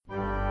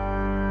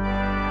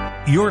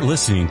You're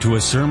listening to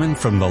a sermon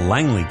from the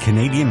Langley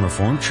Canadian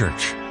Reformed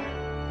Church.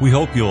 We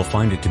hope you'll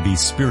find it to be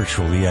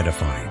spiritually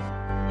edifying.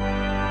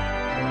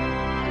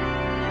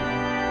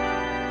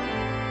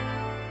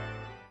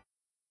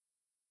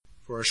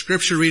 For our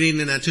scripture reading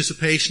in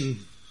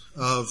anticipation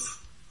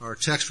of our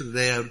text for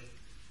today, I'm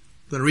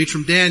going to read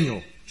from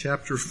Daniel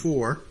chapter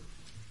 4,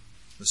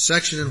 a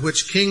section in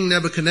which King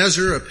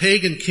Nebuchadnezzar, a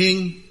pagan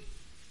king,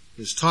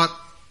 is taught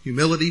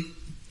humility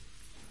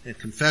and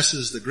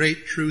confesses the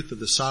great truth of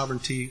the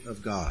sovereignty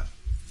of God.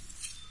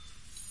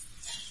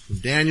 From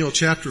Daniel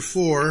chapter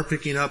 4,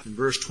 picking up in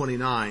verse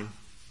 29,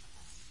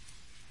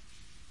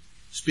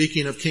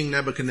 speaking of King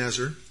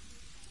Nebuchadnezzar,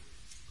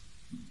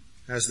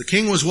 as the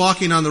king was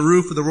walking on the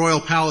roof of the royal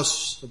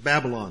palace of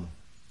Babylon,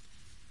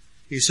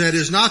 he said,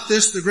 "Is not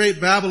this the great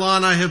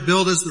Babylon I have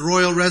built as the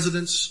royal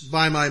residence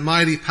by my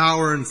mighty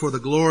power and for the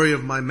glory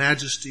of my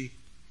majesty?"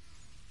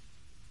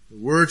 The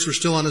words were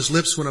still on his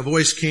lips when a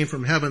voice came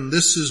from heaven.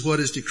 "This is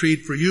what is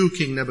decreed for you,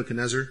 King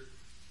Nebuchadnezzar.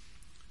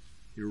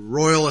 Your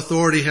royal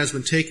authority has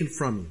been taken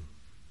from you.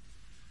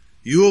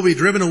 You will be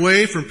driven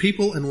away from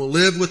people and will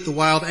live with the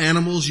wild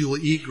animals. You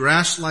will eat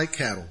grass like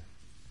cattle.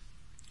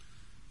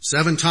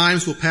 7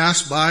 times will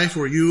pass by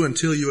for you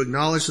until you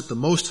acknowledge that the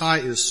Most High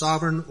is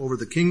sovereign over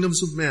the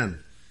kingdoms of men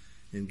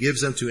and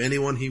gives them to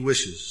anyone he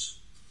wishes."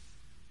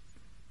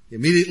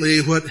 Immediately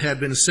what had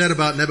been said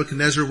about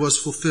Nebuchadnezzar was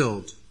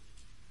fulfilled.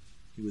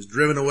 He was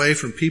driven away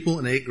from people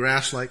and ate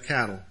grass like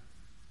cattle.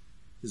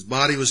 His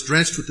body was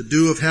drenched with the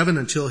dew of heaven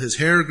until his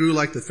hair grew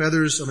like the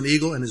feathers of an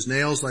eagle and his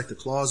nails like the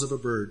claws of a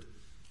bird.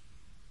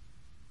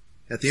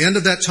 At the end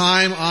of that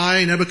time,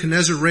 I,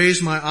 Nebuchadnezzar,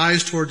 raised my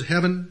eyes toward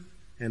heaven,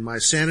 and my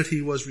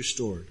sanity was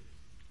restored.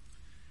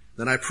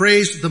 Then I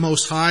praised the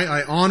Most High.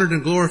 I honored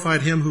and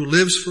glorified him who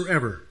lives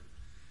forever.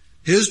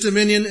 His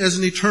dominion is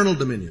an eternal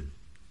dominion.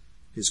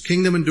 His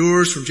kingdom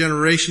endures from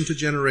generation to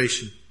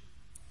generation.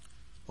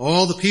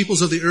 All the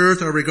peoples of the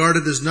earth are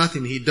regarded as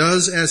nothing. He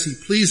does as he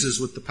pleases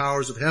with the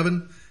powers of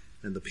heaven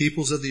and the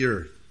peoples of the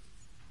earth.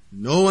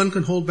 No one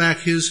can hold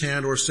back his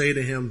hand or say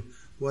to him,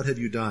 "What have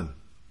you done?"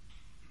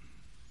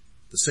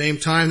 At the same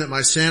time that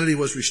my sanity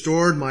was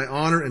restored, my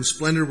honor and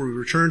splendor were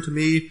returned to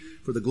me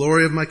for the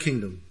glory of my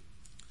kingdom.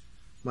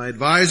 My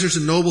advisors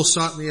and nobles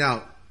sought me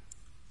out,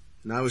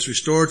 and I was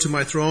restored to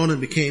my throne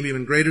and became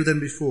even greater than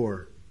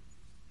before.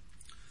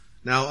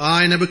 Now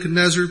I,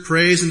 Nebuchadnezzar,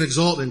 praise and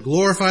exalt and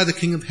glorify the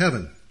King of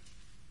heaven,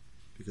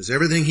 because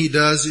everything he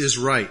does is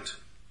right,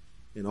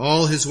 and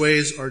all his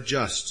ways are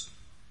just,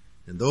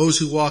 and those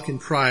who walk in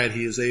pride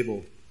he is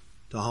able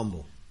to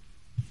humble.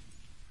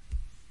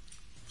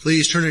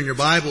 Please turn in your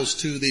Bibles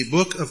to the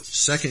book of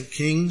 2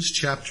 Kings,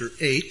 chapter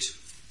 8.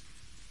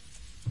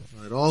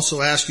 I'd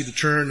also ask you to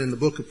turn in the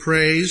book of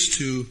praise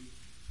to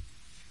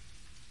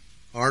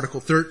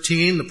Article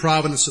 13, the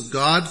providence of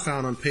God,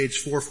 found on page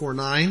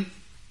 449.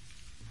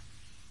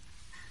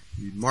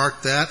 You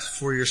mark that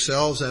for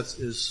yourselves. That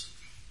is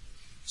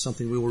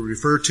something we will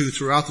refer to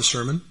throughout the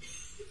sermon.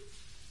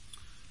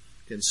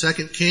 In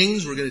 2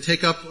 Kings, we're going to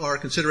take up our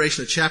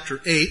consideration of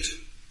chapter 8.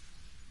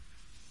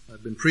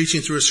 I've been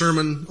preaching through a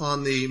sermon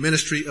on the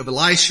ministry of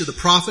Elisha the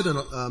prophet,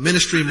 a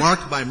ministry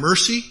marked by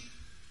mercy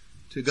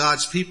to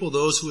God's people,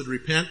 those who would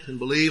repent and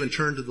believe and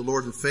turn to the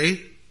Lord in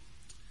faith.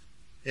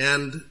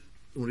 And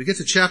when we get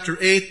to chapter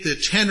 8, the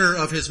tenor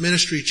of his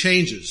ministry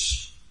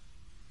changes.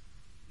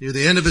 Near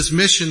the end of his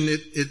mission,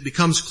 it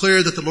becomes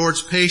clear that the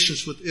Lord's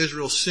patience with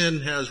Israel's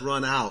sin has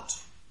run out.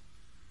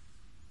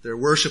 Their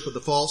worship of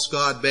the false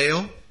god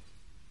Baal,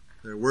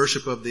 their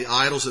worship of the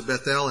idols of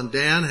Bethel and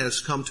Dan has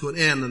come to an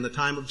end, and the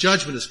time of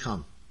judgment has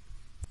come.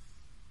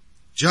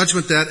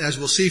 Judgment that, as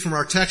we'll see from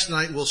our text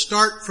tonight, will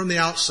start from the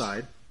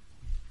outside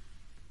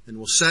and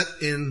will set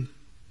in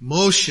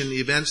motion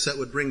events that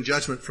would bring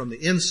judgment from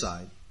the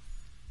inside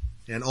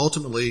and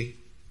ultimately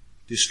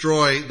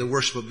destroy the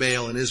worship of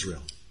Baal in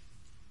Israel.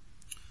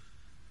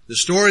 The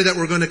story that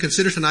we're going to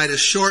consider tonight is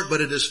short, but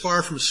it is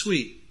far from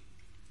sweet.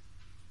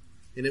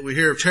 In it we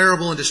hear of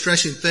terrible and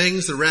distressing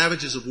things, the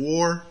ravages of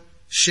war,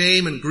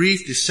 shame and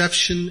grief,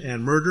 deception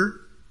and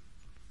murder.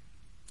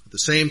 At the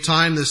same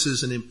time, this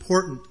is an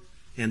important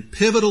and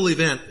pivotal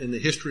event in the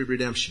history of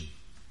redemption.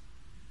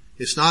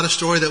 It's not a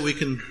story that we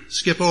can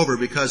skip over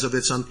because of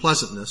its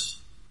unpleasantness.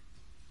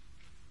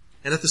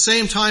 And at the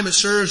same time, it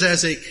serves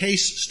as a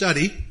case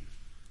study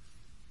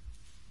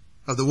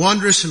of the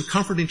wondrous and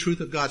comforting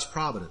truth of God's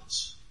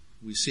providence.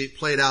 We see it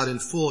played out in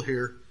full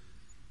here.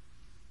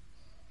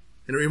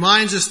 And it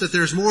reminds us that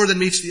there's more than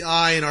meets the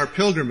eye in our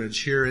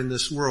pilgrimage here in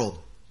this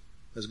world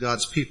as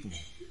God's people.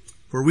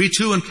 For we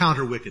too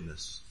encounter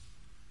wickedness.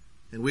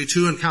 And we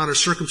too encounter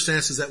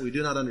circumstances that we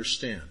do not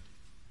understand.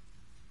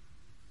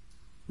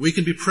 We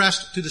can be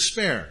pressed to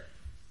despair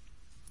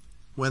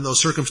when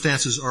those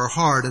circumstances are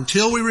hard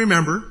until we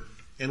remember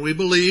and we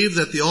believe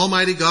that the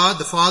Almighty God,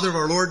 the Father of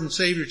our Lord and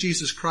Savior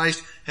Jesus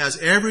Christ, has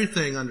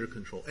everything under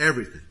control.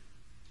 Everything.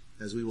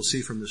 As we will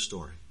see from this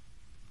story.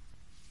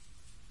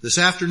 This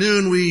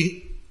afternoon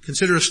we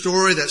consider a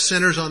story that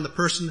centers on the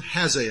person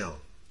Hazael,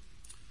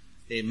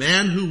 a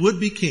man who would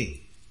be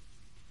king,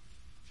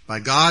 by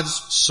God's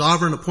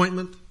sovereign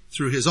appointment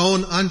through his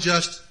own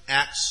unjust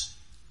acts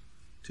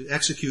to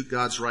execute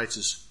God's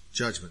righteous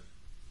judgment.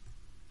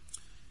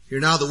 Hear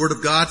now the word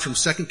of God from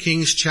 2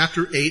 Kings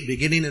chapter 8,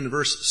 beginning in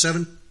verse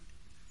 7.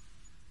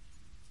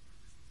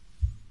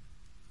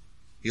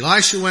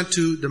 Elisha went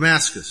to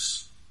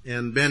Damascus,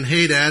 and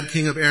Ben-Hadad,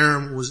 king of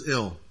Aram, was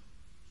ill.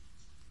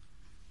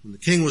 When the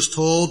king was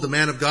told, the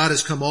man of God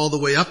has come all the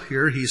way up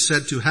here, he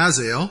said to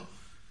Hazael,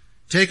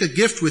 take a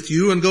gift with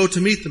you and go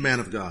to meet the man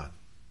of God.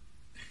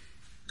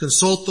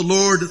 Consult the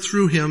Lord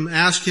through him,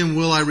 ask him,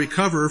 will I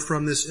recover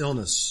from this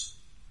illness?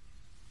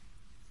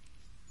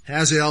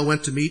 Hazael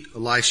went to meet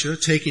Elisha,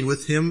 taking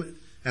with him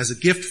as a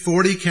gift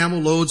 40 camel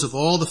loads of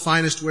all the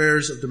finest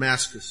wares of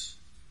Damascus.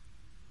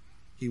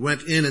 He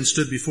went in and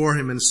stood before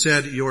him and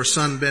said, your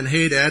son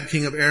Ben-Hadad,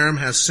 king of Aram,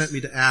 has sent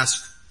me to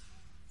ask,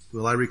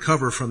 will I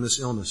recover from this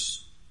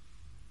illness?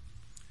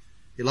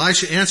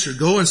 Elisha answered,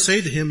 go and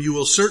say to him, you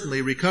will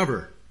certainly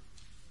recover.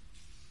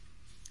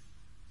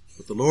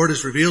 But the Lord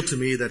has revealed to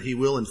me that he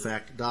will in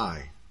fact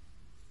die.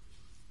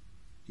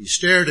 He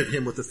stared at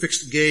him with a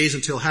fixed gaze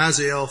until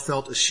Hazael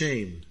felt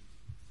ashamed.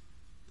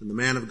 Then the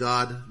man of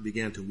God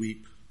began to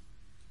weep.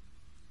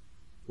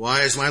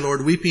 Why is my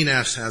Lord weeping?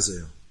 Asked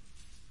Hazael.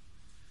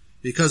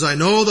 Because I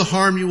know the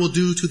harm you will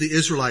do to the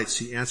Israelites,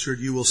 he answered.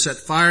 You will set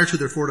fire to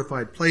their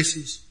fortified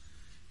places,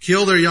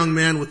 kill their young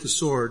men with the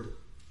sword,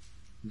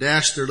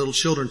 dash their little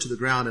children to the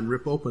ground, and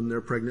rip open their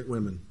pregnant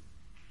women.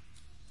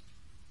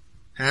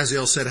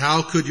 Hazael said,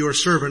 how could your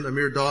servant, a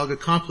mere dog,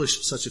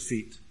 accomplish such a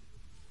feat?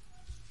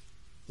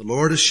 The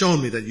Lord has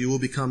shown me that you will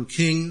become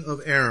king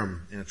of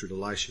Aram, answered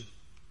Elisha.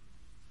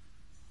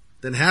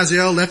 Then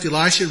Hazael left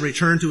Elisha and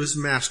returned to his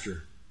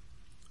master.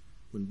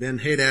 When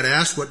Ben-Hadad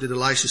asked, what did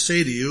Elisha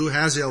say to you?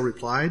 Hazael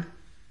replied,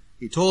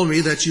 he told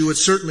me that you would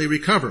certainly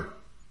recover.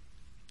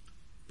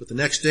 But the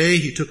next day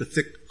he took a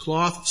thick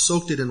cloth,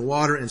 soaked it in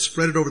water, and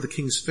spread it over the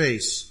king's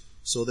face,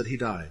 so that he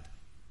died.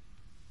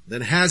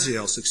 Then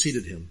Hazael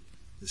succeeded him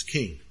as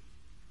king.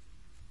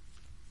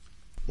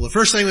 Well, the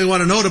first thing we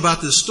want to note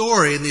about this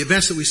story and the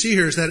events that we see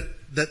here is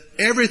that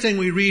everything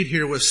we read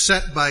here was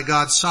set by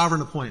God's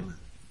sovereign appointment.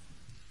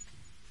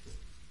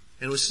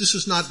 And this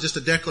is not just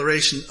a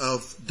declaration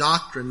of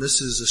doctrine.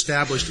 This is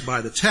established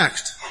by the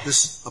text.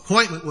 This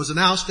appointment was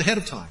announced ahead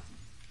of time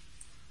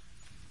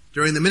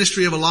during the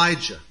ministry of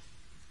Elijah,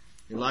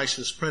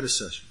 Elisha's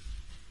predecessor.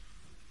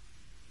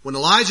 When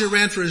Elijah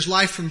ran for his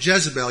life from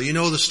Jezebel, you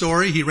know the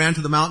story. He ran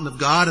to the mountain of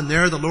God, and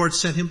there the Lord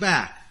sent him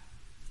back.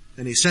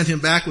 And he sent him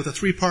back with a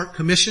 3-part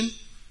commission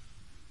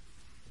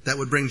that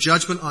would bring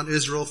judgment on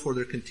Israel for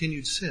their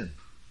continued sin.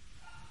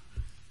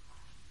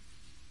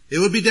 It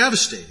would be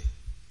devastating,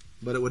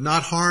 but it would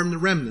not harm the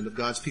remnant of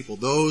God's people,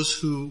 those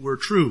who were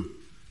true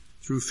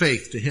through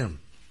faith to him.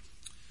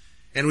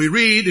 And we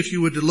read, if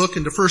you would look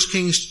into 1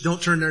 Kings,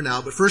 don't turn there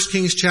now, but 1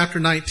 Kings chapter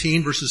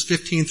 19, verses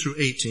 15 through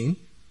 18.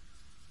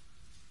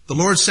 The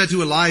Lord said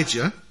to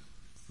Elijah,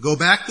 go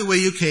back the way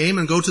you came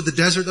and go to the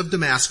desert of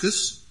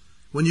Damascus.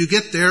 When you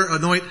get there,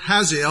 anoint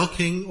Hazael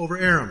king over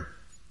Aram.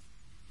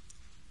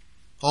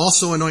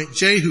 Also anoint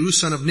Jehu,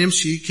 son of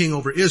Nimshi, king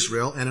over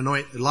Israel, and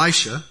anoint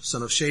Elisha,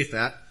 son of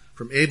Shaphat,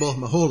 from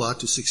Abel-Meholah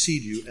to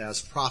succeed you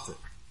as prophet.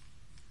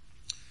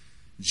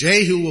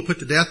 Jehu will put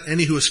to death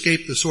any who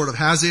escape the sword of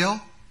Hazael,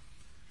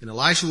 and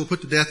Elisha will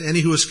put to death any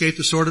who escape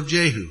the sword of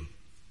Jehu.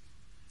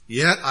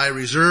 Yet I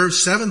reserve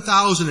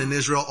 7,000 in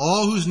Israel,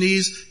 all whose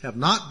knees have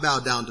not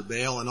bowed down to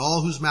Baal, and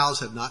all whose mouths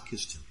have not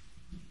kissed him.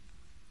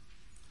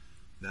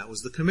 That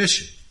was the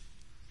commission.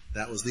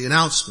 That was the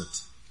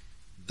announcement.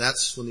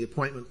 That's when the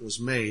appointment was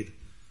made.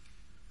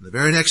 And the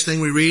very next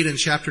thing we read in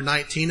chapter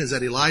 19 is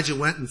that Elijah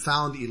went and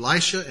found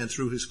Elisha and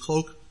threw his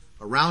cloak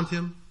around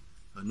him,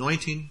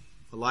 anointing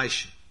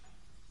Elisha.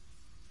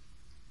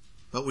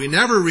 But we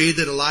never read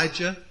that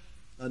Elijah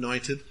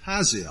anointed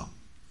Hazael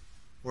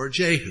or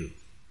Jehu.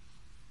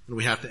 And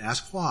we have to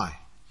ask why.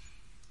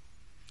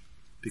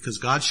 Because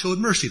God showed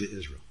mercy to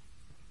Israel.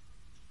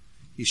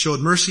 He showed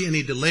mercy and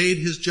he delayed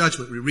his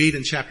judgment. We read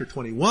in chapter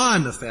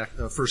 21 of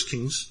 1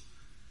 Kings,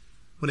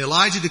 when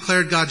Elijah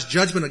declared God's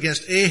judgment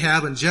against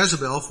Ahab and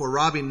Jezebel for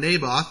robbing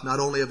Naboth,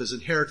 not only of his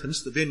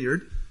inheritance, the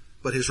vineyard,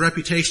 but his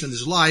reputation and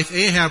his life,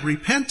 Ahab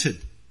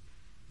repented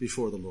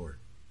before the Lord.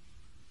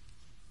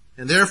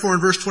 And therefore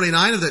in verse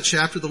 29 of that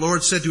chapter, the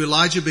Lord said to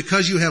Elijah,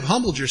 because you have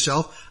humbled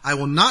yourself, I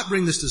will not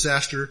bring this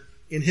disaster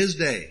in his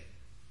day,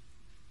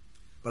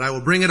 but I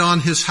will bring it on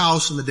his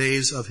house in the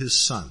days of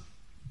his son.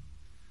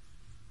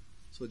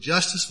 So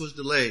justice was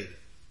delayed,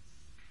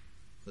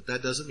 but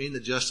that doesn't mean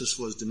that justice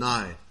was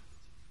denied.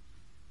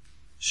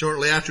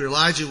 Shortly after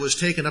Elijah was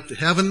taken up to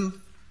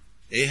heaven,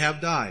 Ahab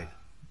died,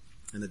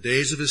 and the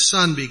days of his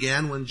son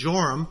began when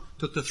Joram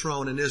took the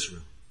throne in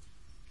Israel.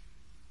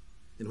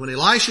 And when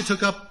Elisha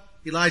took up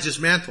Elijah's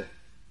mantle,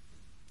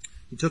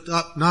 he took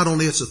up not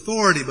only its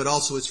authority, but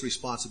also its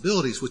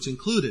responsibilities, which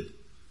included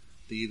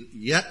the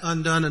yet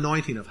undone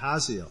anointing of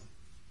Hazael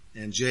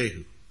and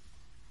Jehu.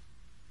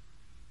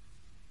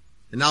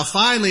 And now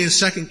finally in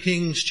 2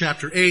 Kings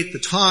chapter 8, the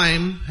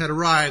time had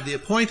arrived, the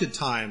appointed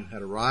time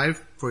had arrived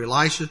for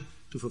Elisha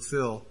to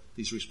fulfill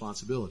these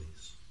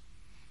responsibilities.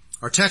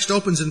 Our text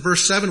opens in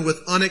verse 7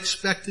 with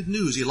unexpected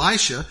news.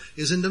 Elisha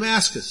is in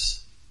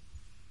Damascus.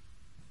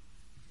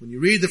 When you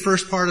read the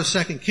first part of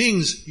 2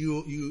 Kings,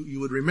 you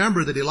would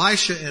remember that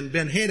Elisha and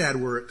Ben-Hadad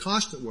were at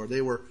constant war.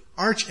 They were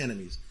arch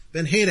enemies.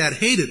 Ben-Hadad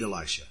hated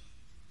Elisha.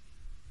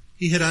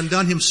 He had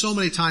undone him so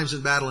many times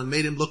in battle and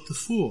made him look the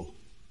fool.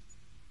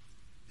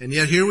 And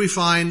yet here we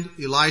find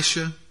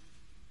Elisha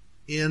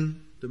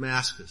in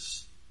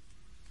Damascus.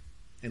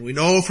 And we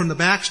know from the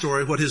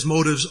backstory what his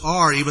motives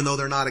are, even though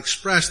they're not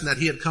expressed, and that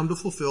he had come to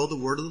fulfill the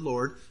word of the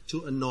Lord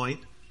to anoint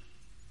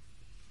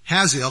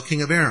Hazael,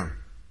 king of Aram.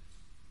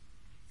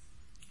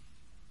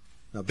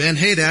 Now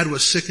Ben-Hadad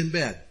was sick in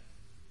bed,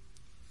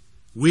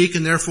 weak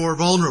and therefore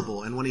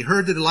vulnerable. And when he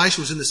heard that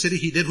Elisha was in the city,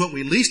 he did what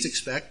we least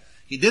expect.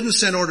 He didn't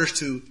send orders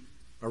to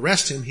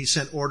arrest him. He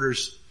sent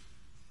orders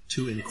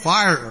to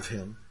inquire of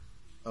him,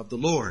 of the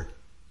Lord.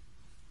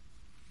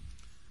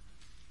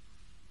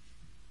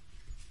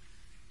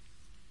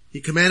 He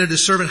commanded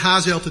his servant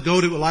Hazael to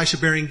go to Elisha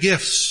bearing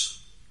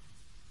gifts.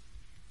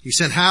 He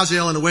sent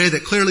Hazael in a way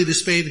that clearly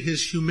displayed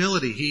his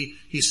humility.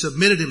 He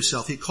submitted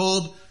himself. He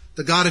called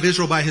the God of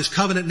Israel by his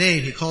covenant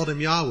name. He called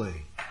him Yahweh.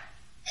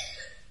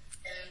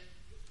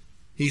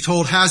 He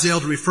told Hazael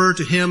to refer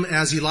to him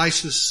as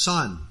Elisha's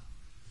son,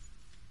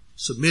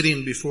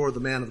 submitting before the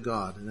man of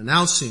God and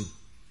announcing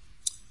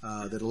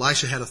that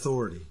Elisha had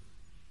authority.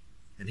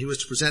 And he was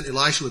to present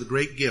Elisha with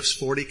great gifts,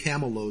 40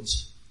 camel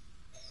loads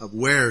of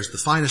wares, the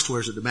finest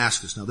wares of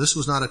Damascus. Now this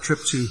was not a trip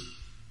to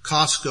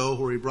Costco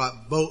where he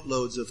brought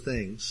boatloads of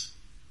things.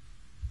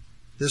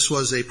 This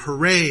was a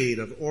parade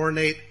of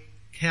ornate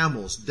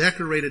camels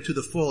decorated to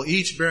the full,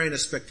 each bearing a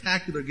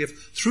spectacular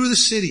gift through the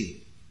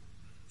city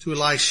to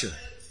Elisha.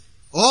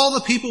 All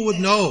the people would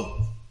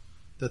know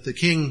that the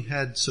king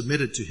had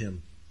submitted to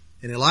him,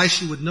 and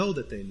Elisha would know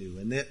that they knew,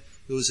 and that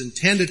it was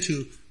intended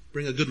to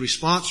bring a good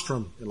response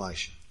from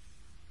Elisha.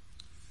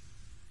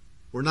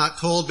 We're not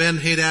told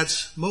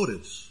Ben-Hadad's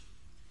motives.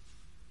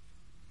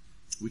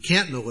 We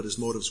can't know what his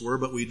motives were,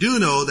 but we do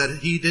know that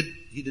he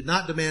did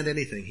not demand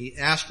anything. He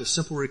asked a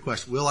simple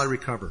request, will I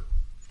recover?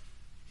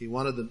 He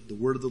wanted the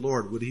word of the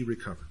Lord. Would he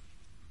recover?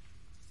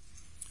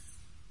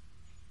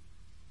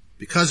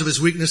 Because of his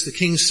weakness, the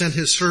king sent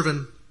his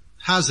servant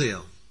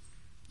Hazael,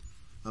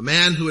 a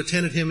man who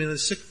attended him in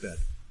his sickbed.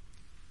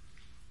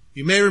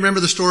 You may remember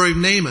the story of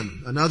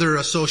Naaman, another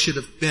associate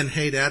of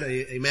Ben-Hadad,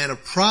 a man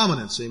of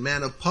prominence, a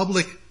man of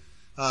public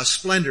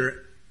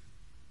splendor.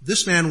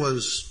 This man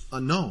was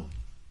unknown,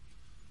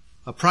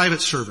 a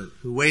private servant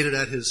who waited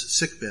at his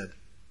sickbed.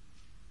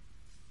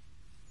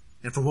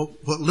 And from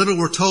what little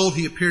we're told,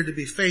 he appeared to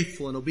be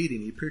faithful and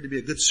obedient. He appeared to be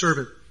a good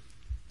servant.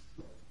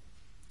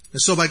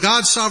 And so by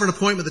God's sovereign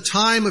appointment, the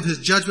time of his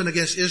judgment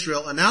against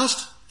Israel,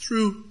 announced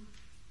through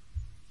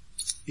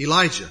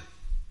Elijah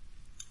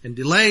and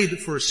delayed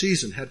for a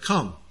season, had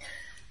come.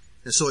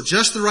 And so at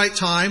just the right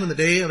time, in the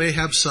day of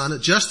Ahab's son,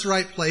 at just the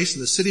right place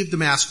in the city of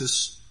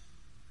Damascus,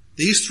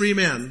 these three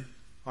men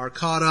are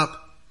caught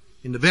up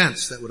in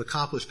events that would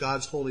accomplish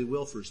God's holy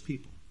will for his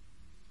people.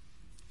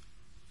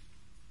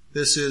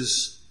 This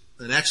is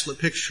an excellent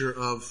picture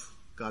of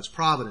God's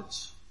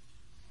providence.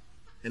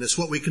 And it's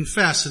what we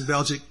confess in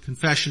Belgic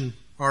Confession,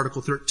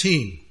 Article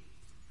 13.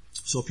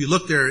 So if you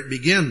look there, it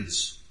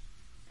begins.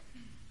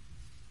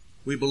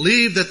 We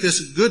believe that this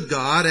good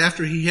God,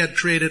 after he had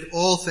created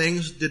all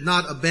things, did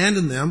not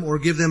abandon them or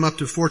give them up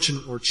to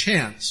fortune or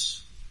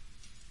chance,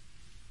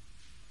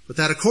 but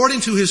that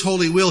according to his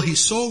holy will, he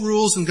so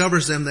rules and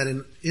governs them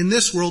that in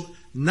this world,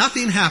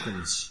 nothing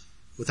happens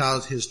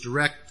without his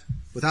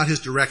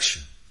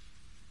direction.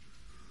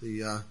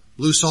 The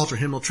Blue Psalter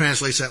hymnal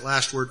translates that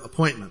last word,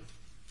 appointment.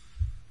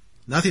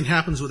 Nothing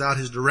happens without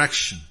his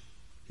direction,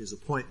 his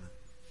appointment.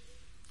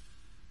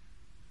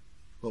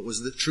 What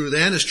was true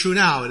then is true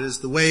now. It is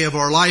the way of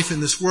our life in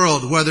this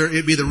world, whether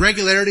it be the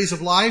regularities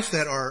of life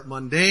that are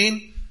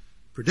mundane,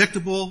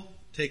 predictable,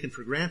 taken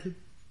for granted,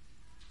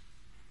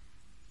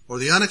 or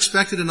the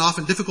unexpected and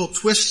often difficult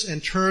twists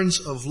and turns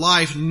of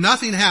life.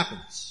 Nothing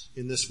happens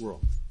in this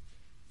world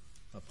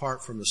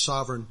apart from the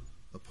sovereign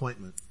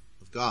appointment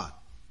of God.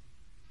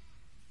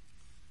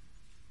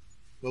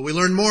 Well, we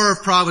learn more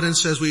of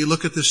providence as we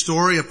look at this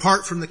story.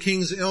 Apart from the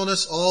king's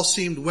illness, all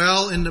seemed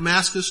well in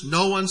Damascus.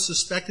 No one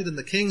suspected, and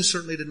the king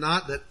certainly did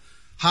not, that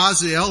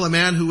Hazael, a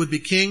man who would be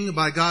king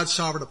by God's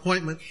sovereign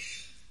appointment,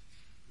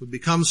 would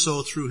become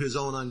so through his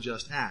own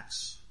unjust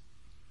acts.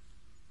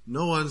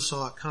 No one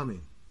saw it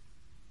coming.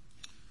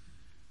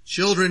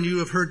 Children, you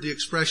have heard the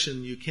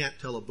expression, you can't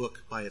tell a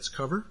book by its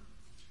cover.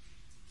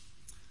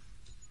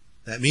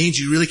 That means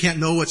you really can't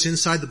know what's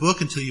inside the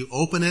book until you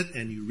open it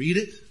and you read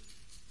it.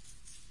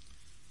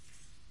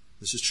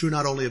 This is true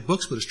not only of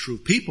books, but it's true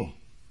of people.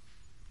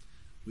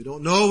 We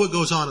don't know what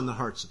goes on in the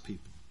hearts of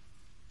people.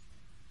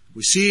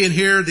 We see and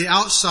hear the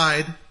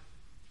outside,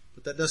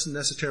 but that doesn't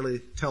necessarily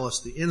tell us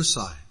the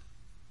inside.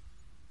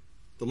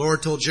 The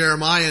Lord told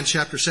Jeremiah in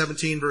chapter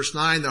 17, verse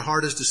 9, the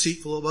heart is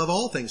deceitful above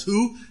all things.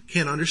 Who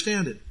can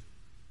understand it?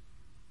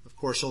 Of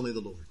course, only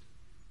the Lord.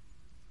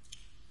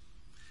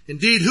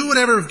 Indeed, who would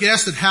ever have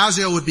guessed that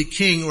Hazael would be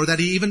king or that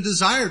he even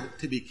desired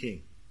to be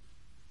king?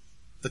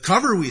 The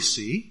cover we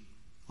see,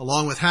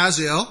 along with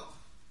Hazael,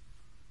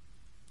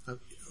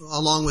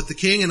 along with the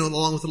king and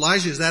along with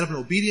Elijah, is that of an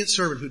obedient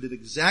servant who did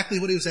exactly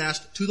what he was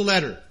asked to the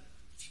letter.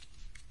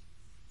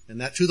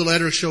 And that to the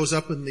letter shows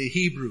up in the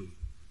Hebrew.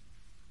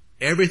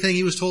 Everything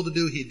he was told to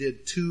do, he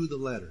did to the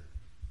letter.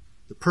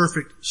 The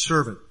perfect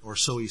servant, or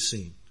so he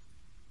seemed.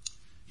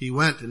 He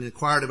went and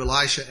inquired of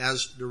Elisha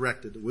as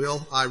directed,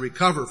 will I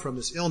recover from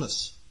this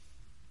illness?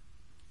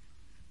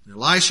 And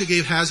Elisha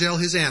gave Hazael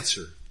his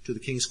answer to the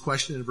king's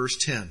question in verse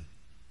 10.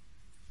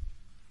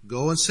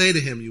 Go and say to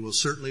him, you will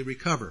certainly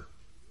recover.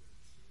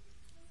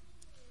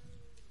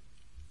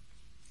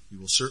 You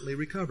will certainly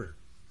recover.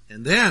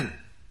 And then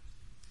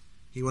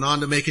he went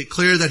on to make it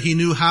clear that he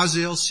knew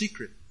Hazael's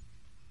secret,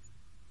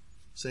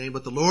 saying,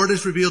 but the Lord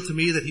has revealed to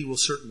me that he will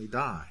certainly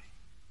die.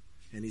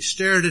 And he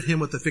stared at him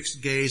with a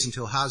fixed gaze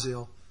until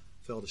Hazael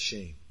felt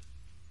ashamed.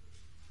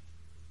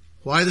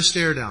 Why the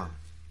stare down?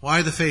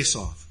 Why the face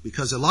off?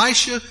 Because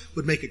Elisha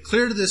would make it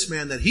clear to this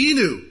man that he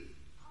knew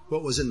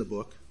what was in the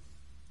book.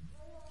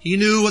 He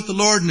knew what the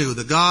Lord knew.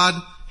 The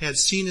God had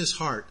seen his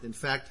heart. In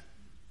fact,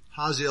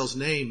 Hazael's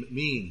name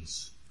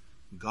means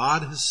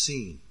God has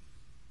seen.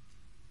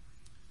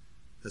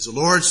 As the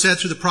Lord said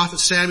through the prophet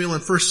Samuel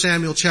in 1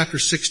 Samuel chapter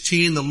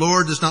 16, the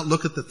Lord does not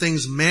look at the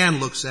things man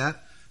looks at.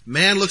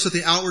 Man looks at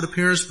the outward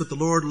appearance, but the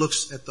Lord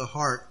looks at the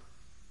heart.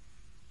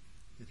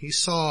 And he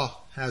saw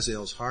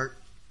Hazael's heart,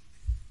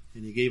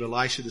 and he gave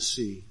Elisha to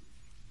see.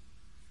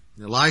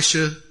 And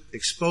Elisha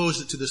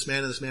exposed it to this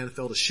man, and this man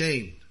felt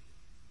ashamed.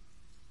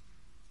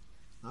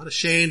 Not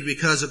ashamed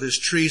because of his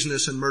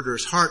treasonous and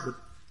murderous heart, but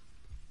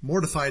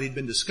mortified he'd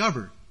been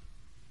discovered.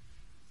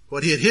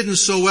 What he had hidden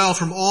so well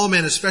from all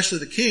men, especially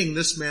the king,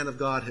 this man of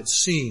God had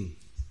seen.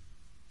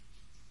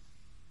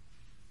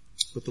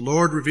 But the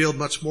Lord revealed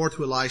much more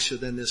to Elisha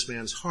than this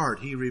man's heart.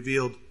 He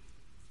revealed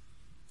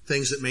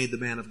things that made the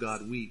man of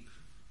God weep.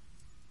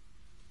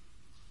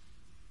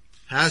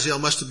 Hazael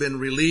must have been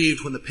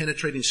relieved when the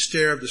penetrating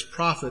stare of this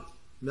prophet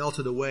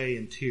melted away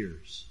in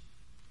tears.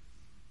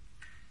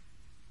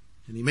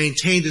 And he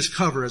maintained his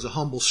cover as a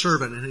humble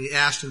servant, and he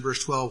asked in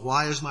verse 12,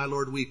 why is my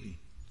Lord weeping?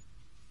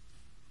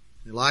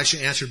 And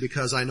Elisha answered,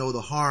 because I know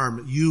the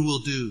harm you will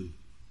do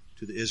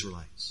to the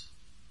Israelites.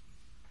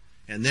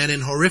 And then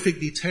in horrific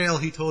detail,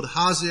 he told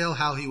Hazael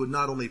how he would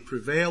not only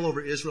prevail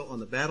over Israel on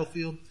the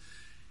battlefield,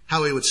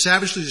 how he would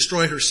savagely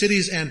destroy her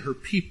cities and her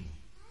people.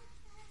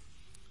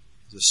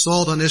 The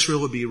assault on Israel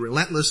would be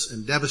relentless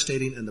and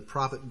devastating, and the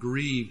prophet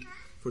grieved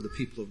for the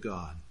people of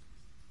God.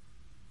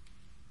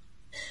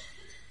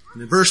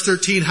 And in verse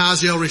 13,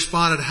 Hazael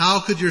responded,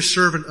 how could your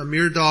servant, a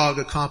mere dog,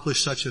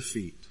 accomplish such a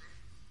feat?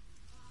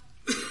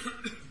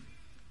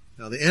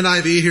 Now the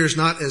NIV here is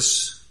not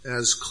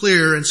as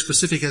clear and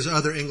specific as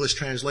other English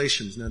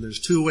translations. Now there's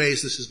two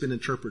ways this has been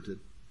interpreted.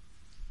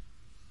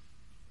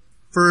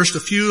 First, a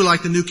few,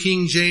 like the New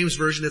King James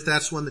Version, if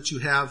that's one that you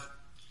have,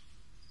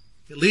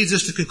 it leads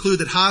us to conclude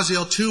that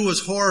Hazael too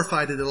was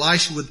horrified that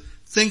Elisha would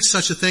think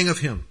such a thing of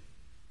him.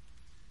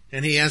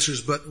 And he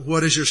answers, but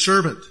what is your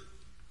servant?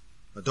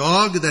 A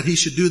dog, that he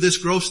should do this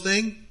gross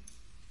thing?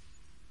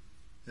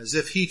 As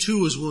if he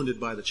too was wounded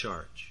by the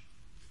charge.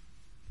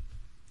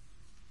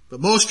 But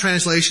most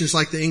translations,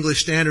 like the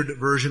English Standard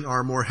Version,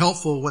 are more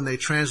helpful when they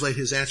translate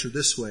his answer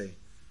this way.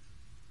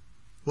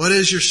 What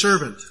is your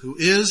servant, who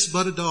is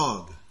but a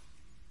dog,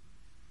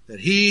 that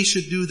he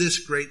should do this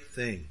great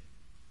thing?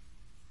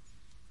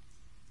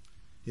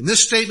 In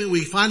this statement,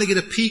 we finally get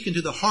a peek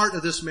into the heart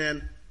of this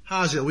man,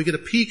 Hazael. We get a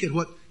peek at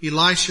what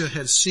Elisha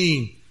had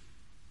seen.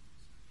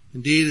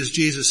 Indeed, as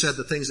Jesus said,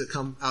 the things that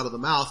come out of the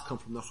mouth come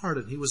from the heart,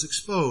 and he was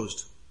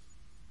exposed.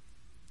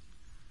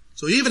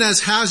 So even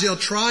as Hazael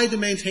tried to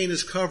maintain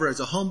his cover as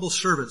a humble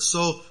servant,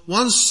 so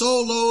one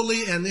so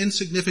lowly and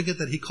insignificant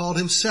that he called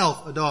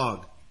himself a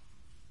dog,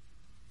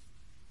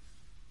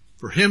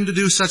 for him to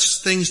do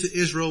such things to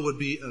Israel would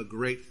be a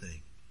great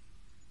thing.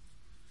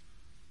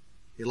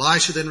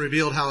 Elisha then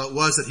revealed how it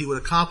was that he would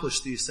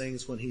accomplish these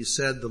things when he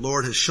said, the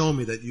Lord has shown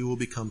me that you will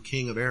become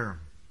king of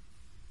Aram.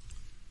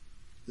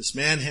 This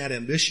man had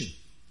ambition.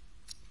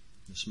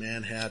 This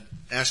man had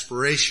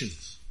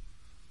aspirations.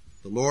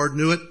 The Lord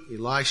knew it,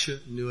 Elisha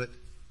knew it,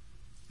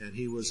 and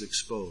he was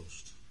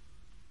exposed.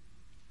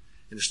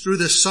 And it's through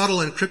this subtle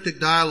and cryptic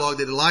dialogue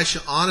that Elisha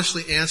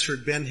honestly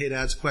answered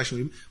Ben-Hadad's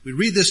question. We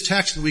read this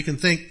text and we can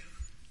think,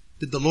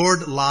 did the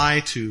Lord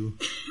lie to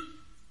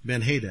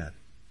Ben-Hadad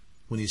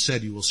when he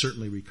said, you will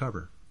certainly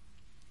recover?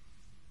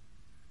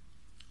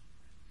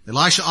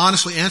 Elisha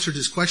honestly answered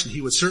his question.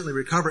 He would certainly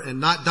recover and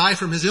not die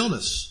from his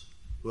illness.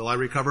 Will I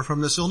recover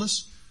from this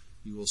illness?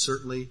 You will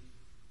certainly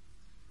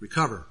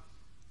recover.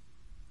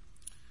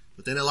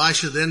 But then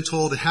Elisha then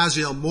told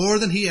Hazael more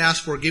than he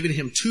asked for, giving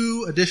him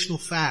two additional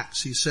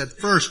facts. He said,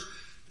 first,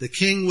 the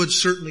king would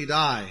certainly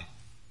die.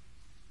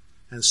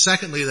 And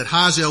secondly, that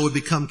Hazael would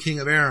become king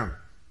of Aram.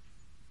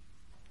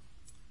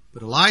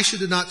 But Elisha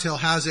did not tell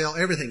Hazael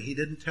everything. He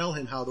didn't tell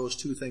him how those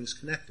two things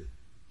connected.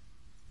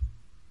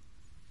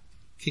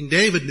 King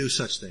David knew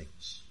such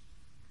things.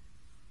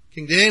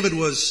 King David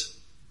was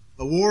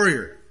a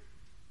warrior,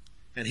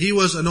 and he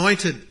was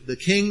anointed the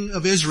king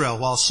of Israel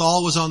while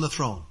Saul was on the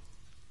throne.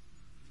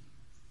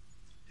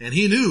 And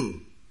he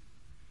knew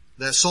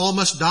that Saul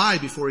must die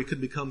before he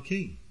could become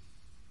king.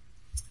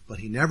 But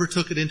he never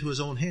took it into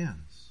his own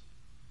hands.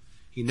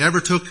 He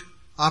never took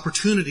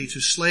opportunity to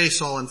slay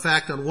Saul. In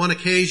fact, on one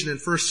occasion in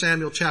 1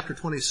 Samuel chapter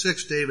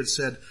 26, David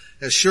said,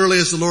 "As surely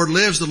as the Lord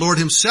lives, the Lord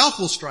himself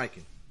will strike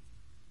him.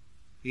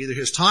 Either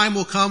his time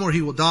will come or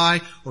he will die,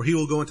 or he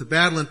will go into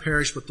battle and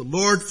perish, but the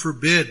Lord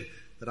forbid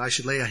that I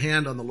should lay a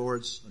hand on the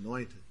Lord's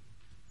anointed."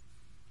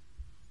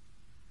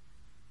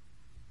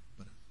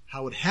 But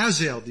how would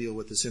Hazael deal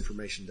with this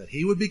information that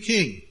he would be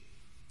king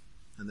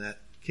and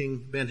that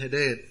King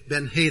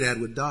Ben-Hadad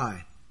would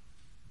die?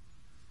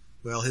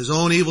 Well, his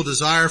own evil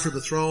desire for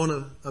the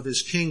throne of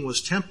his king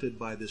was tempted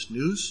by this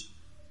news.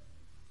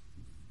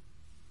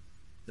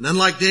 And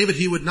unlike David,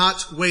 he would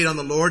not wait on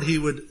the Lord. He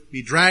would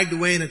be dragged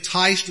away and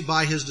enticed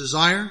by his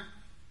desire.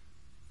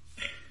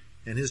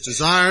 And his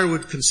desire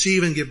would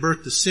conceive and give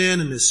birth to sin,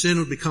 and his sin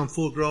would become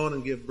full grown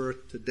and give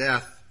birth to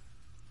death.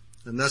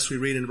 And thus we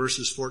read in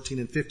verses 14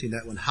 and 15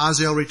 that when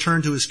Hazael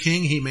returned to his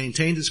king, he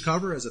maintained his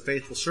cover as a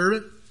faithful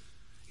servant.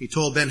 He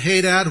told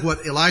Ben-Hadad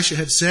what Elisha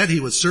had said, he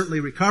would certainly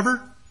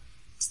recover.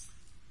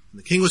 And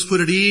the king was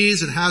put at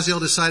ease, and Hazael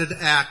decided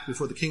to act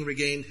before the king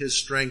regained his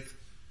strength.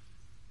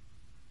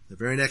 The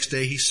very next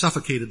day he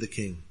suffocated the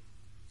king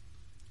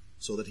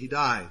so that he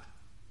died,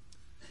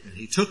 and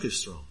he took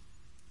his throne.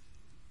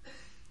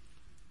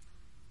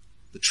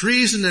 The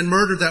treason and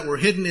murder that were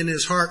hidden in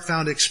his heart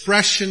found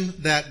expression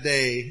that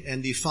day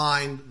and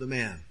defined the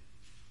man.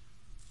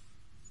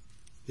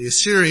 The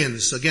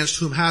Assyrians, against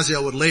whom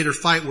Hazael would later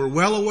fight, were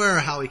well aware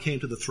how he came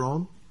to the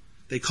throne.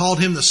 They called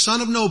him the son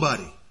of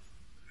nobody,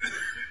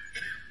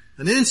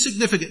 an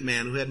insignificant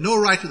man who had no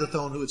right to the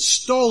throne, who had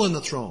stolen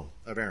the throne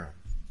of Aram.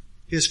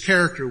 His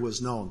character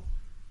was known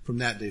from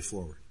that day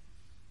forward.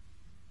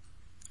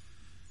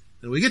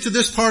 And we get to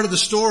this part of the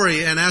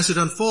story, and as it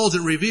unfolds,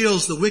 it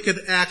reveals the wicked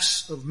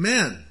acts of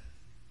men.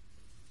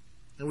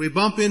 And we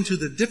bump into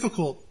the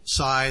difficult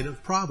side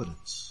of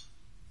providence.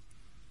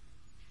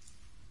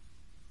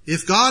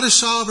 If God is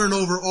sovereign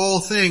over all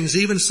things,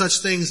 even such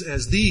things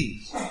as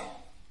these,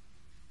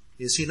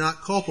 is he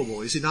not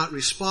culpable? Is he not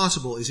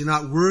responsible? Is he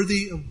not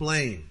worthy of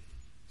blame?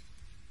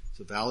 It's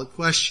a valid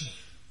question.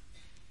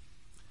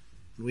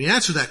 And we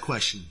answer that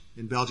question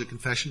in Belgic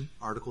Confession,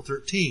 Article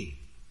 13.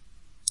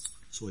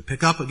 So we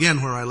pick up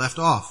again where I left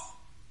off.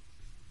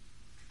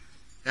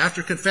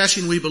 After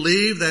confessing we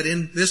believe that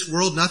in this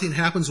world nothing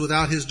happens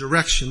without his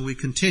direction, we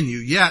continue,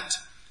 yet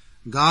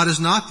God is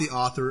not the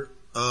author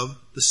of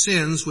the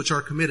sins which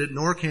are committed,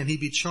 nor can he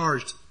be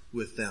charged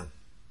with them.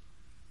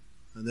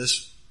 And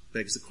this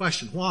begs the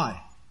question,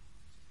 why?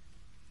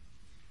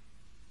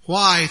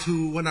 Why,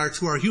 to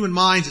our human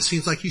minds, it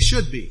seems like he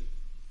should be?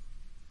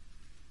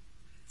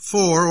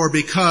 For, or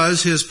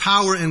because, his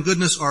power and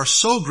goodness are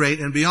so great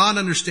and beyond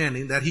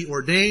understanding that he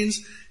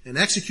ordains and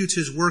executes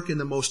his work in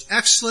the most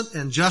excellent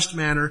and just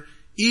manner,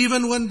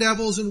 even when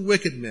devils and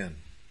wicked men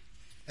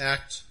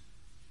act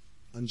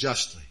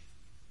unjustly.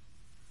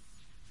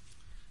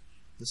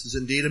 This is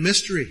indeed a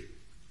mystery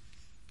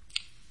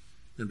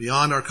and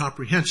beyond our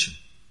comprehension.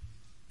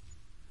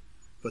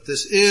 But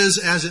this is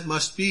as it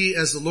must be,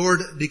 as the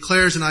Lord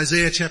declares in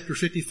Isaiah chapter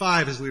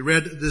 55, as we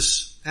read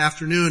this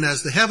afternoon,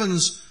 as the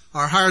heavens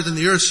are higher than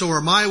the earth, so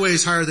are my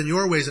ways higher than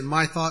your ways, and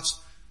my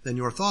thoughts than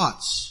your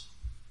thoughts.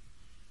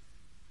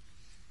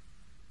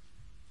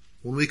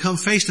 When we come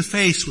face to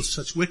face with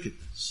such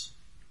wickedness,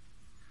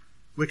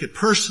 wicked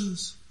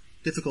persons,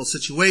 difficult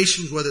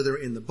situations, whether they're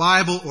in the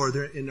Bible or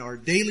they're in our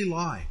daily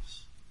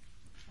lives,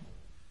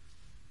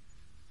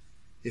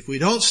 if we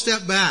don't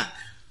step back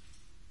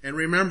and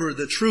remember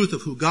the truth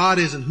of who God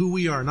is and who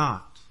we are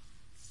not,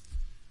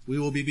 we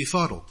will be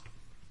befuddled,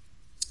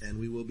 and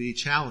we will be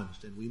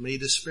challenged, and we may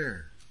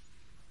despair.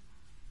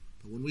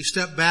 But when we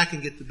step back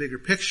and get the bigger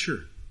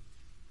picture,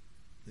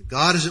 that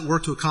God is at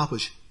work to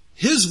accomplish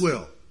his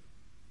will,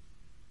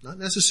 not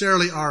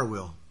necessarily our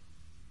will,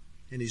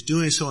 and he's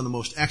doing so in the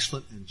most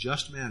excellent and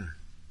just manner.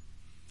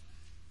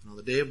 And on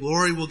the day of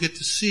glory we'll get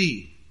to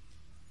see,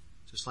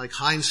 just like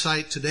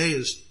hindsight today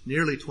is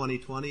nearly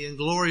 20/20, and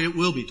glory it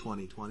will be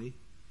 20/20,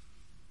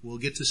 we'll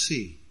get to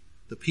see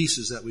the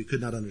pieces that we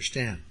could not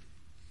understand.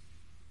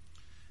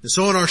 And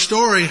so in our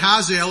story,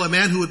 Hazael, a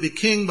man who would be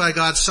king by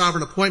God's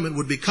sovereign appointment,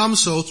 would become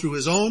so through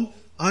his own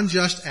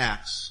unjust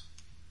acts,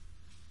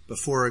 but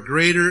for a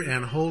greater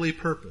and holy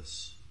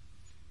purpose,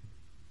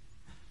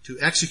 to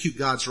execute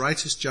God's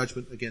righteous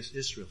judgment against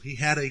Israel. He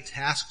had a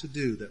task to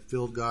do that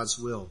filled God's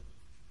will.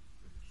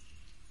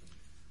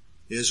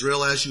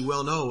 Israel, as you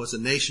well know, was a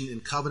nation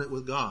in covenant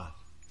with God.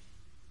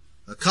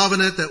 A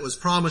covenant that was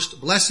promised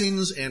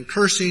blessings and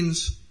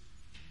cursings.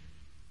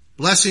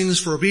 Blessings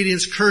for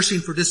obedience,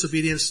 cursing for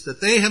disobedience, that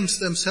they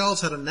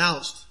themselves had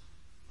announced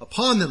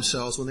upon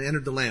themselves when they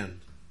entered the land.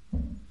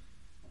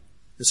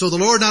 And so the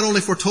Lord not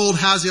only foretold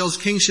Hazael's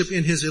kingship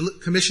in his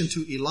commission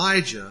to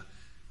Elijah,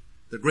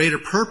 the greater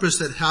purpose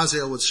that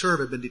Hazael would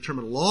serve had been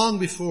determined long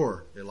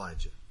before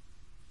Elijah.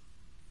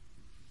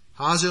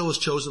 Hazael was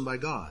chosen by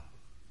God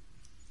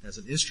as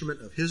an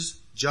instrument of his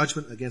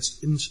judgment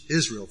against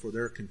Israel for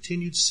their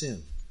continued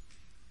sin,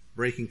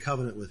 breaking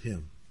covenant with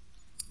him.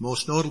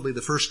 Most notably,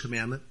 the first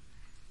commandment,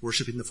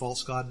 worshiping the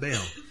false god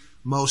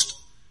Baal.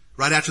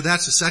 Right after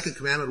that's the second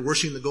commandment,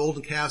 worshiping the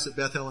golden calves at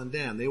Bethel and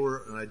Dan. They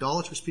were an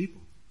idolatrous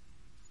people,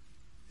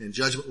 and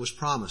judgment was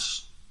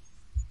promised.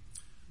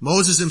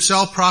 Moses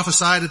himself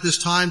prophesied at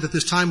this time that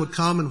this time would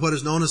come in what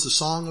is known as the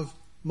Song of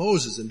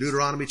Moses in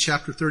Deuteronomy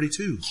chapter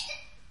 32.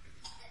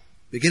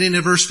 Beginning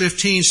in verse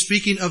 15,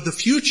 speaking of the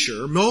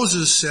future,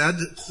 Moses said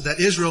that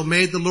Israel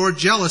made the Lord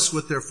jealous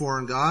with their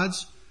foreign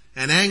gods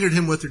and angered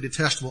him with their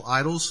detestable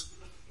idols.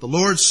 The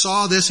Lord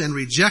saw this and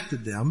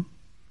rejected them.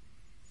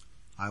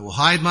 I will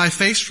hide my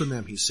face from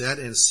them, he said,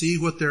 and see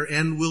what their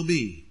end will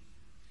be.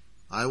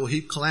 I will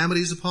heap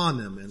calamities upon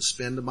them and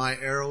spend my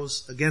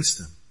arrows against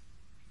them.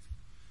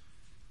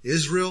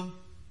 Israel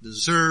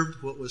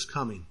deserved what was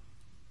coming.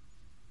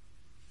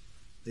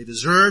 They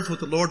deserved what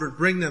the Lord would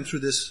bring them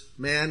through this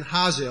man,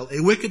 Hazael,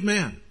 a wicked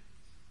man.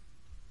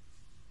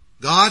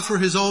 God for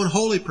his own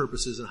holy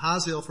purposes and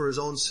Hazael for his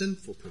own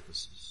sinful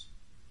purposes.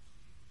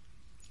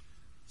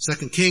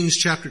 2 Kings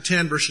chapter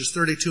 10 verses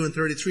 32 and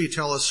 33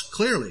 tell us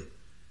clearly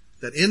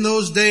that in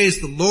those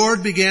days the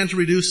Lord began to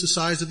reduce the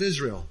size of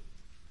Israel.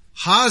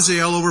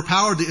 Hazael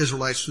overpowered the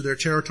Israelites through their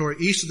territory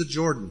east of the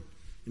Jordan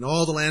in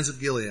all the lands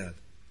of Gilead.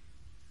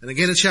 And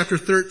again in chapter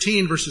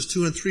 13 verses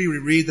 2 and 3 we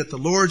read that the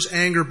Lord's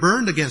anger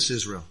burned against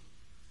Israel.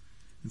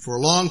 And for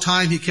a long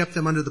time he kept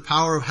them under the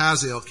power of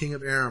Hazael, king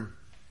of Aram,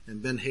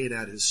 and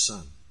Ben-Hadad his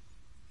son.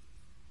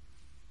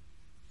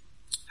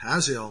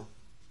 Hazael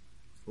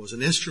was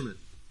an instrument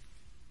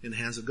in the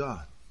hands of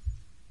God,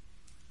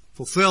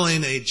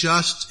 fulfilling a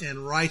just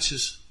and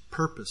righteous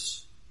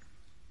purpose.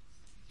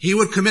 He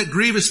would commit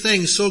grievous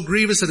things, so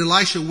grievous that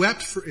Elisha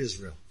wept for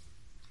Israel.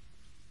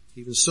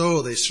 Even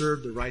so, they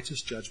served the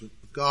righteous judgment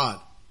of God.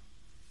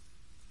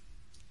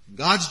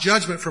 God's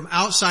judgment from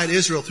outside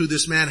Israel through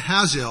this man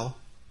Hazael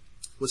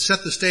would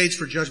set the stage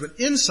for judgment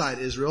inside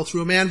Israel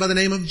through a man by the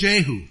name of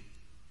Jehu,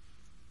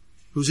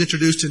 who's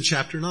introduced in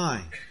chapter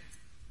 9.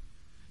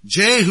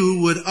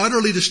 Jehu would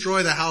utterly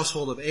destroy the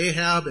household of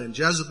Ahab and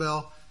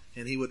Jezebel,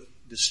 and he would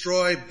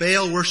destroy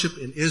Baal worship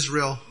in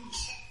Israel.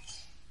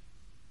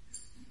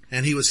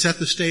 And he would set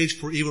the stage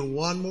for even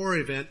one more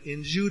event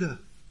in Judah,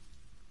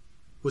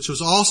 which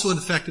was also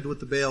infected with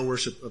the Baal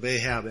worship of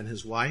Ahab and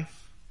his wife.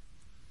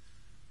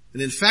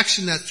 An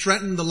infection that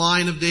threatened the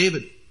line of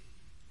David.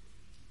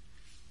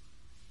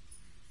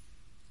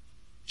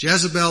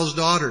 Jezebel's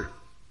daughter,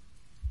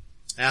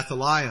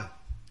 Athaliah,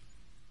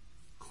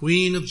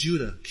 queen of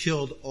Judah,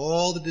 killed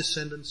all the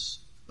descendants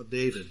of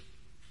David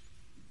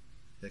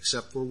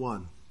except for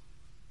one,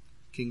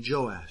 King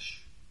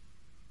Joash,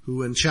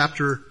 who in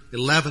chapter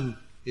 11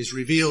 is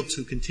revealed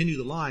to continue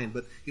the line,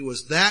 but he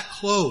was that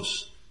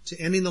close to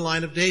ending the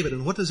line of David.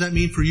 And what does that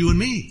mean for you and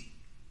me?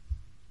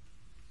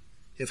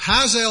 If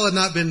Hazael had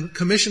not been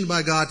commissioned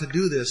by God to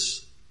do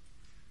this,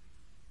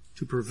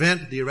 to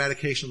prevent the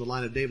eradication of the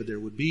line of David, there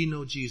would be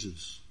no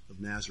Jesus of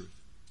Nazareth.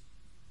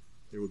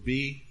 There would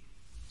be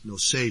no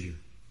Savior.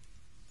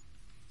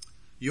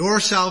 Your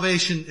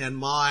salvation and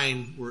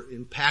mine were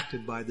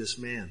impacted by this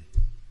man,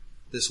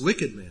 this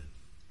wicked man.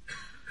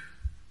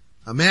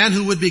 A man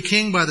who would be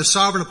king by the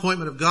sovereign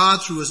appointment of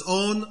God through his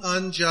own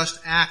unjust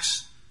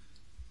acts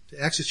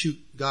to execute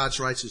God's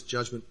righteous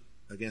judgment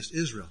against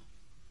Israel.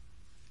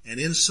 And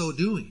in so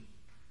doing,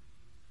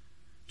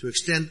 to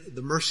extend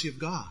the mercy of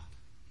God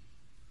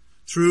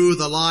through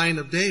the line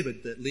of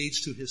David that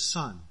leads to his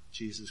son,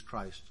 Jesus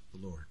Christ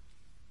the Lord.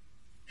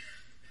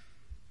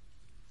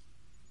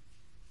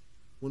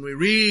 When we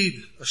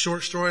read a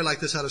short story like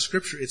this out of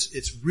Scripture,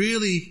 it's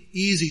really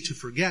easy to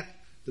forget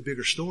the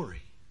bigger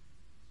story.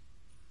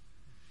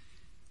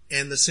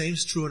 And the same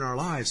is true in our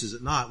lives, is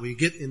it not? We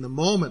get in the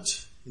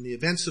moment, in the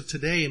events of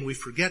today, and we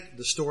forget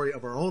the story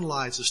of our own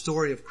lives, the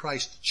story of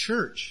Christ's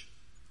church,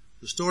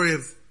 the story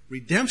of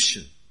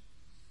redemption,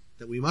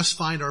 that we must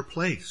find our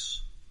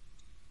place.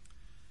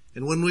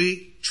 And when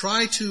we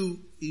try to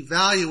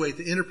evaluate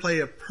the interplay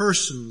of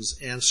persons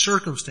and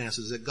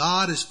circumstances that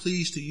God is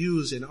pleased to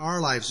use in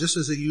our lives, just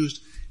as He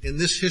used in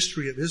this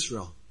history of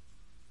Israel,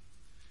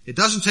 it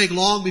doesn't take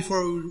long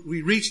before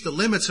we reach the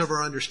limits of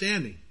our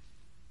understanding.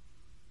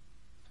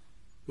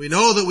 We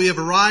know that we have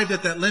arrived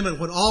at that limit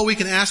when all we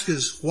can ask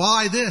is,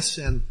 why this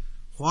and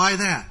why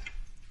that?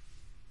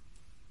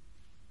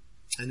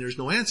 And there's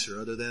no answer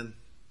other than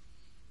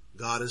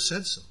God has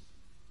said so.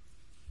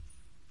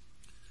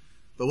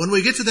 But when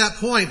we get to that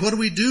point, what do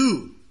we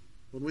do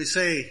when we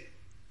say,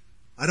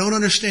 I don't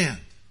understand?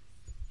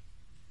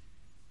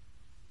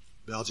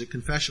 Belgic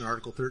Confession,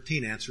 Article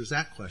 13, answers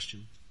that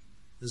question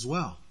as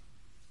well.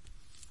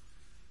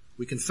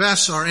 We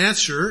confess our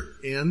answer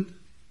in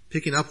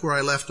picking up where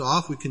I left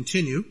off. We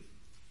continue.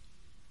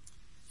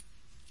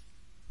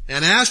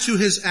 And as to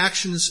His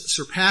actions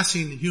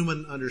surpassing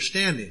human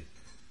understanding,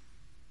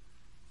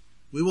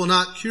 we will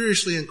not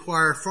curiously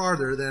inquire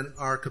farther than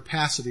our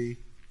capacity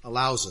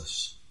allows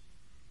us,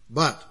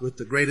 but with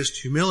the greatest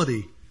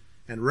humility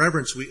and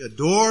reverence we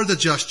adore the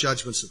just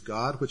judgments of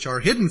God, which are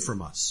hidden from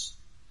us,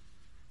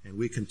 and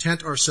we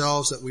content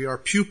ourselves that we are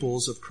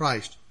pupils of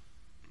Christ,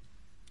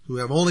 who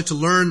have only to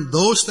learn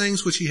those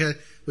things which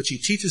he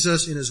teaches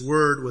us in his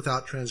word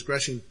without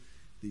transgressing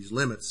these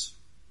limits.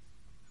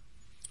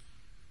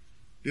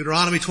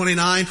 Deuteronomy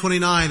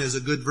 29:29 is a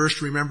good verse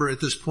to remember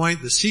at this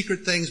point. The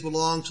secret things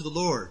belong to the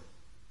Lord,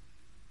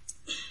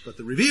 but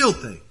the revealed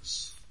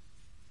things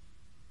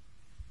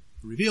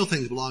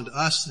belong to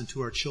us and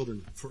to our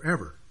children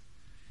forever.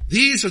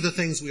 These are the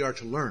things we are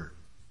to learn,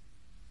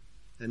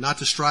 and not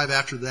to strive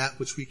after that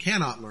which we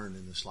cannot learn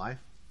in this life,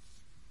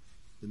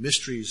 the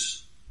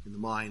mysteries in the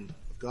mind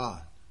of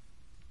God.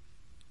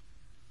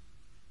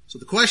 So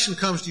the question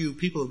comes to you,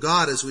 people of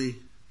God, as we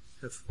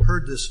have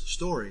heard this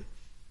story,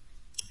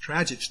 a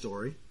tragic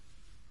story,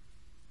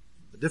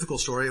 a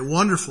difficult story, a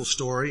wonderful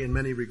story in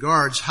many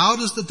regards. How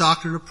does the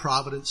doctrine of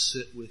providence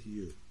sit with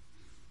you?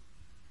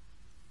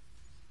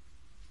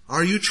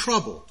 Are you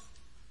troubled?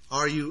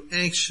 Are you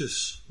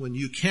anxious when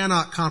you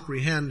cannot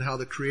comprehend how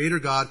the Creator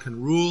God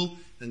can rule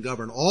and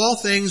govern all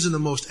things in the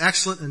most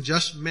excellent and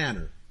just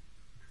manner,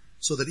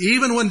 so that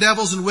even when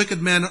devils and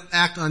wicked men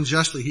act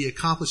unjustly, he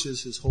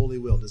accomplishes his holy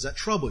will? Does that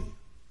trouble you?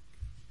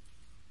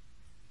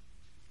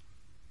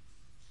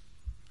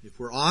 If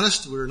we're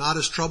honest, we're not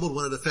as troubled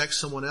when it affects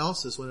someone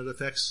else as when it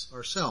affects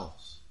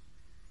ourselves.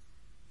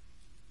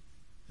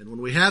 And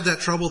when we have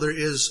that trouble, there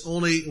is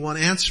only one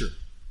answer,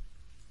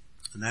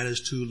 and that is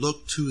to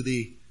look to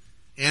the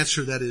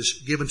answer that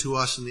is given to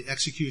us in the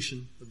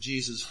execution of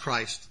Jesus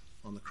Christ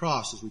on the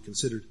cross, as we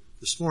considered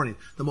this morning.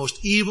 The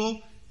most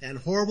evil and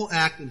horrible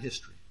act in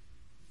history.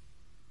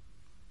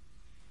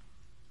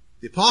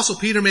 The Apostle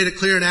Peter made it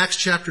clear in Acts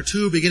chapter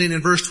 2, beginning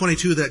in verse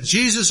 22, that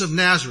Jesus of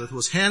Nazareth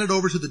was handed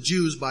over to the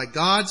Jews by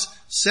God's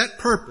set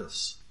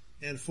purpose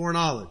and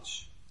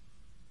foreknowledge.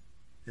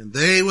 And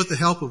they, with the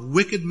help of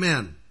wicked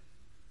men,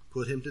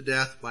 put him to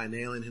death by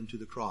nailing him to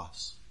the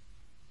cross.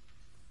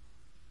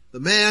 The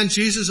man,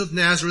 Jesus of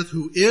Nazareth,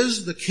 who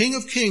is the King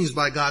of Kings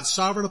by God's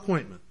sovereign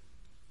appointment,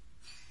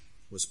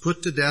 was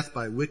put to death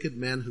by wicked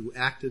men who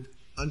acted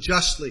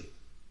unjustly,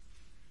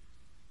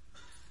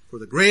 for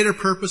the greater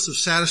purpose of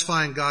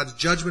satisfying God's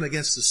judgment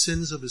against the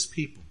sins of his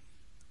people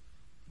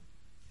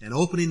and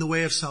opening the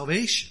way of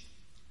salvation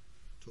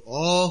to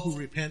all who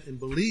repent and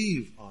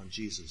believe on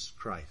Jesus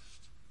Christ.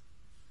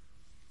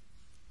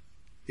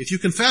 If you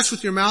confess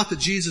with your mouth that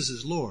Jesus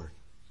is Lord,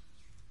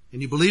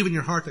 and you believe in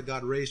your heart that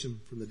God raised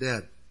him from the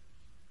dead,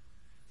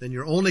 then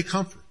your only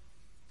comfort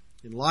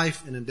in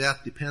life and in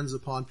death depends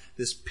upon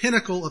this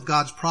pinnacle of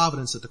God's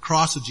providence at the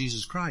cross of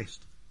Jesus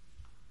Christ.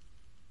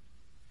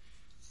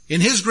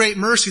 In his great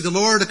mercy, the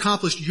Lord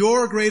accomplished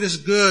your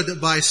greatest good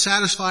by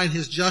satisfying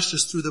his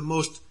justice through the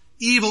most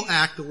evil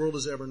act the world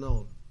has ever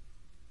known.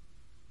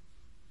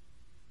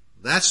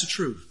 That's the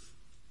truth,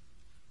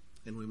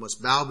 and we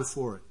must bow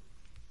before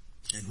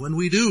it. And when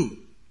we do,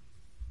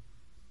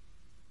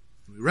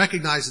 we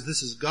recognize that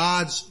this is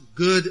God's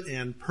good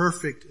and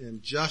perfect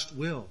and just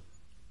will,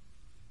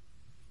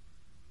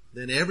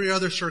 then every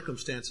other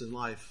circumstance in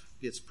life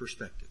gets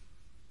perspective.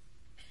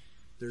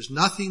 There's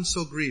nothing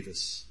so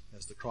grievous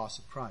as the cross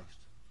of Christ.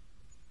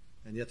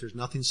 And yet there's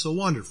nothing so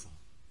wonderful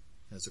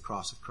as the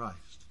cross of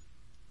Christ.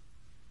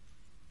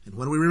 And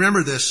when we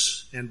remember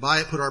this, and by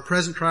it put our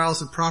present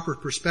trials in proper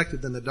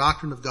perspective, then the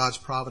doctrine of God's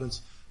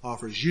providence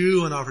offers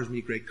you and offers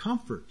me great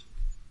comfort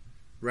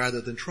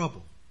rather than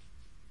trouble.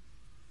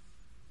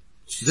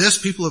 This,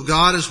 people of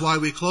God, is why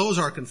we close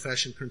our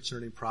confession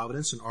concerning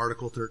providence in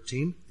Article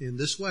 13 in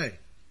this way.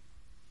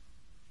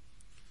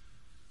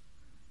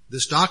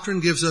 This doctrine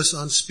gives us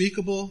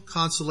unspeakable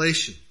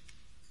consolation,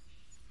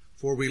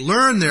 for we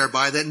learn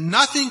thereby that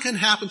nothing can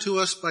happen to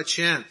us by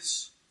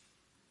chance,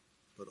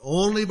 but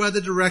only by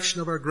the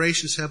direction of our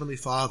gracious Heavenly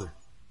Father.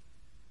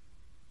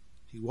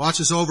 He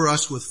watches over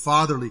us with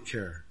fatherly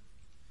care,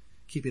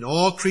 keeping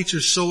all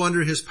creatures so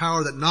under his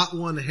power that not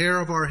one hair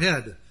of our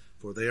head,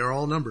 for they are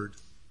all numbered,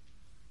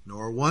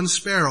 nor one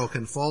sparrow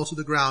can fall to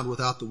the ground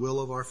without the will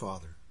of our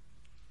Father.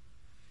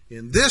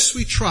 In this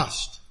we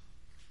trust,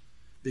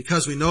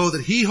 because we know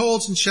that he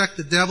holds in check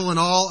the devil and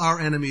all our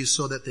enemies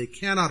so that they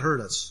cannot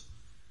hurt us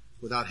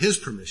without his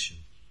permission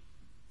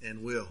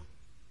and will.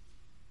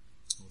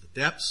 Oh, the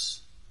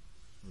depths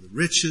of the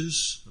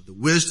riches of the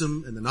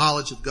wisdom and the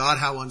knowledge of God,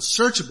 how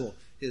unsearchable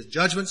his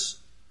judgments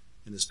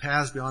and his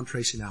paths beyond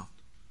tracing out.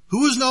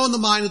 Who has known the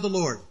mind of the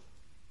Lord?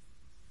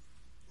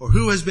 Or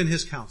who has been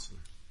his counselor?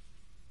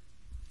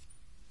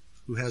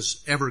 Who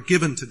has ever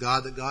given to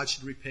God that God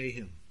should repay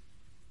him?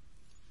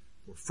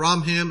 For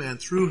from him and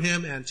through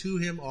him and to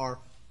him are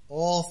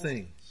all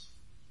things.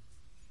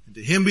 And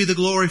to him be the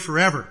glory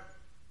forever.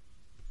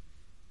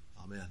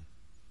 Amen.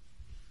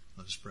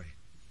 Let us pray.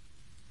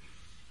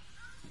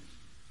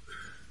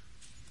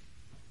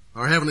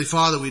 Our Heavenly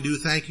Father, we do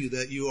thank you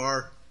that you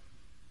are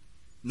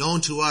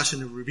known to us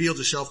and have revealed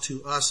yourself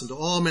to us and to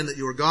all men, that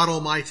you are God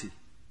Almighty,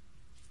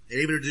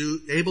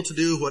 able to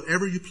do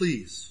whatever you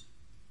please.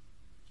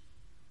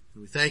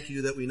 And we thank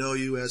you that we know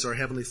you as our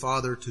Heavenly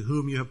Father, to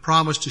whom you have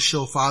promised to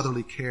show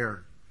fatherly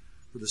care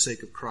for the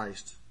sake of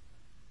Christ.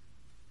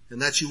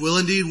 And that you will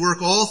indeed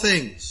work all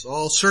things,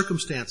 all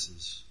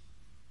circumstances,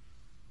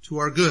 to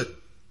our good.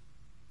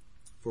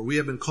 For we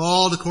have been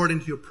called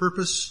according to your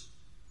purpose.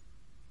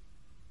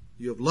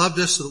 You have loved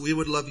us so that we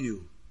would love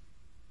you.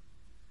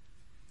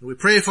 And we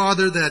pray,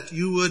 Father, that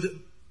you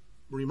would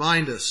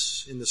remind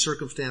us in the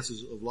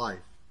circumstances of life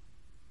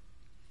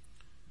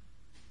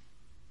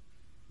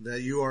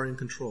that you are in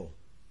control.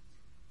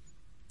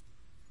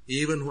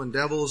 Even when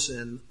devils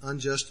and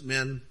unjust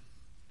men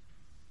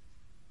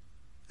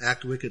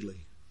act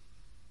wickedly.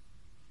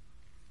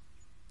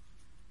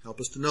 Help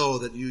us to know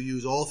that you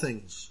use all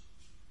things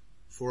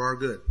for our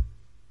good,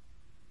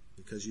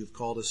 because you have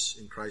called us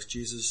in Christ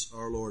Jesus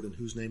our Lord, in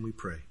whose name we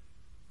pray.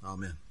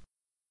 Amen.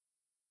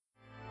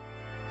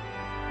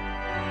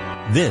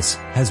 This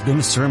has been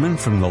a sermon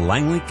from the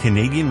Langley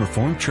Canadian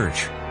Reformed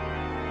Church.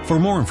 For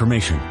more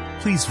information,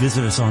 please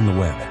visit us on the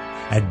web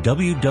at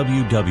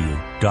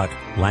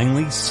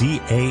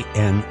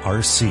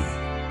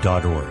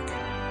www.langleycanrc.org.